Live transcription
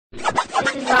This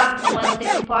is Rob from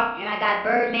 106&Park, and I got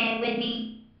Birdman with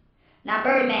me. Now,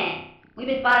 Birdman, we've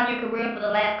been following your career for the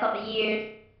last couple of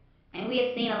years, and we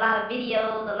have seen a lot of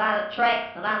videos, a lot of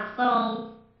tracks, a lot of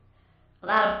songs, a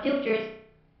lot of features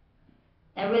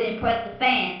that really impress the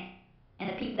fans and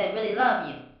the people that really love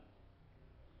you.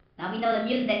 Now, we know the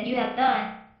music that you have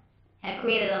done have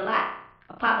created a lot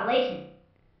of population,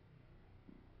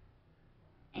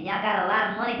 and y'all got a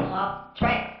lot of money from off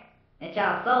tracks that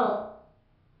y'all sold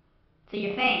to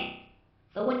your fans.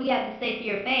 So what do you have to say to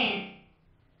your fans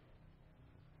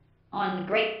on the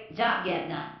great job you have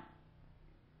done?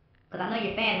 Because I know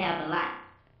your fans have a lot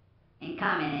in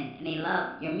common and they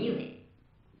love your music.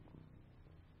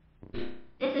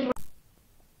 This is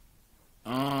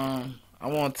I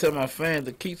want to tell my fans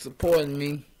to keep supporting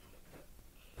me.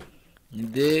 You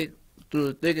dig? Through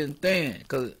the thick and thin.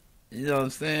 Because, you know what I'm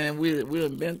saying? We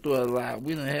done been through a lot.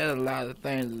 We done had a lot of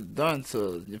things done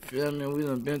to us. You feel me? We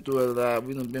done been through a lot.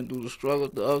 We done been through the struggle,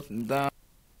 the ups and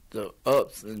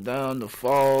downs, the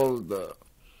falls, the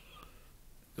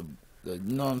you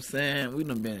know what I'm saying? We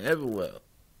done been everywhere.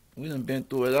 We done been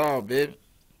through it all, baby.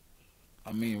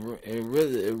 I mean, it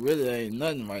really ain't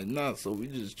nothing right now. So we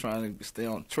just trying to stay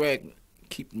on track,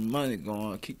 keep the money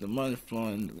going, keep the money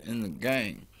flowing in the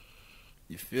game.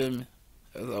 You feel me?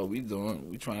 That's all we doing.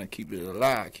 We trying to keep it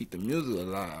alive, keep the music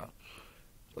alive.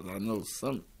 Because I know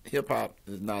some hip-hop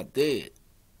is not dead.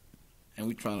 And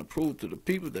we trying to prove to the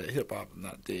people that hip-hop is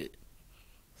not dead.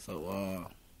 So,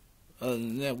 other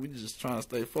than that, we just trying to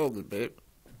stay focused, baby.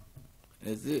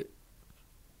 That's it.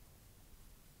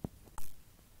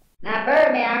 now,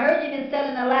 Birdman. I heard you've been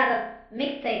selling a lot of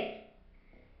mixtapes,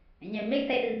 and your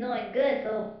mixtape is doing good.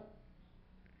 So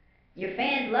your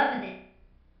fans loving it,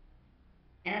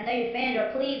 and I know your fans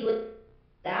are pleased with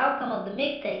the outcome of the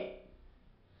mixtape,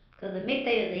 because the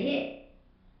mixtape is a hit.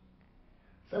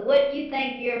 So what do you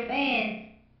think your fans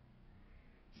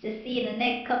should see in the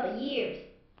next couple of years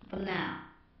from now?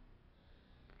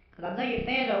 Because I know your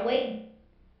fans are waiting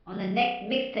on the next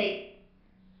mixtape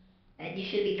that you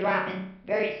should be dropping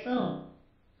very soon.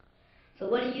 So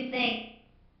what do you think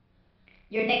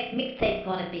your next mixtape is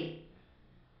going to be?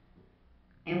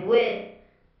 And where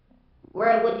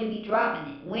would you be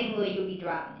dropping it? When will you be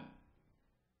dropping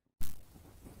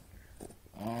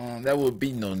it? That would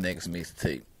be no next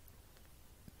mixtape.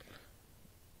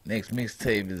 Next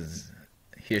mixtape is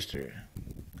history.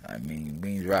 I mean,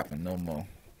 we ain't dropping no more.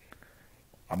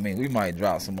 I mean, we might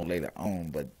drop some more later on,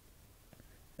 but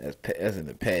that's in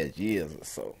the past years or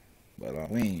so. But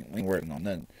we ain't working on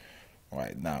nothing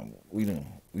right now.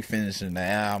 We finishing the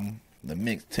album, the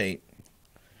mixtape.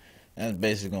 That's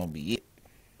basically gonna be it.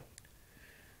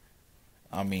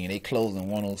 I mean, they closing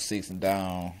 106 and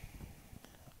down.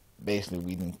 Basically,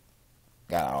 we done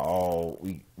got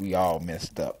we all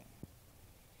messed up.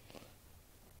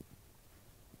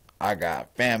 I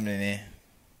got family.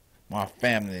 My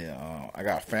family, I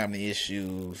got family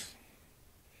issues.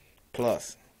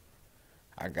 Plus,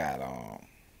 I got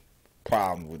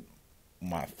problems with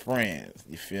my friends.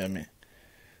 You feel me?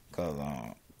 Cause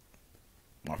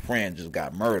my friend just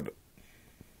got murdered,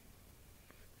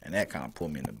 and that kind of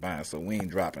put me in the bind. So we ain't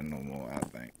dropping no more, I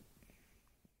think.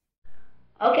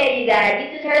 Okay, you guys,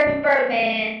 you just heard from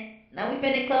Birdman. Now we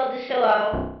finna close the show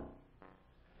out.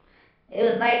 It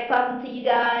was nice talking to you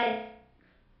guys,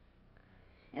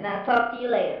 and I'll talk to you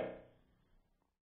later.